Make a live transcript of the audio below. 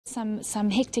Some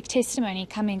hectic testimony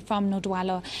coming from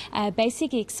Nodwalo,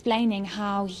 basically explaining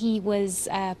how he was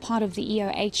part of the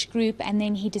EOH group and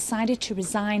then he decided to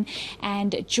resign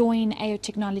and join Ayo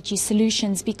Technology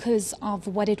Solutions because of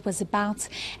what it was about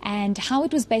and how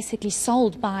it was basically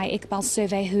sold by Iqbal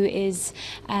Survey, who is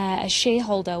a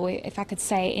shareholder, or if I could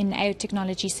say, in Ayo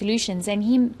Technology Solutions. And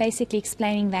him basically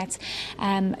explaining that,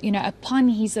 upon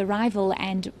his arrival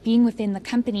and being within the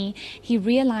company, he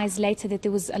realized later that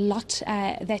there was a lot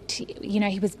that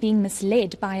he was being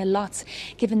misled by a lot,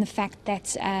 given the fact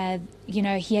that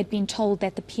he had been told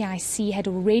that the PIC had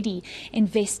already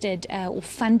invested or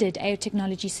funded Ayo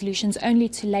Technology Solutions, only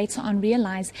to later on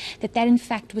realize that that in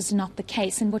fact was not the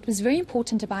case. And what was very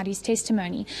important about his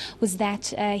testimony was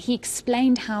that he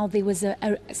explained how there was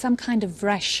some kind of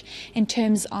rush in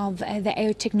terms of the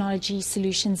Ayo Technology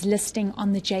Solutions listing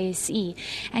on the JSE,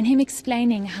 and him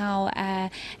explaining how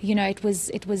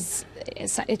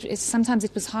sometimes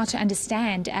it was hard to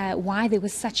understand why there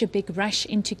was such a big rush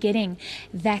into getting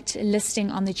that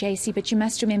listing on the JSE. But you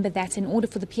must remember that in order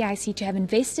for the PIC to have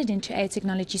invested into Ayo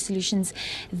Technology Solutions,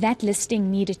 that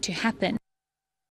listing needed to happen.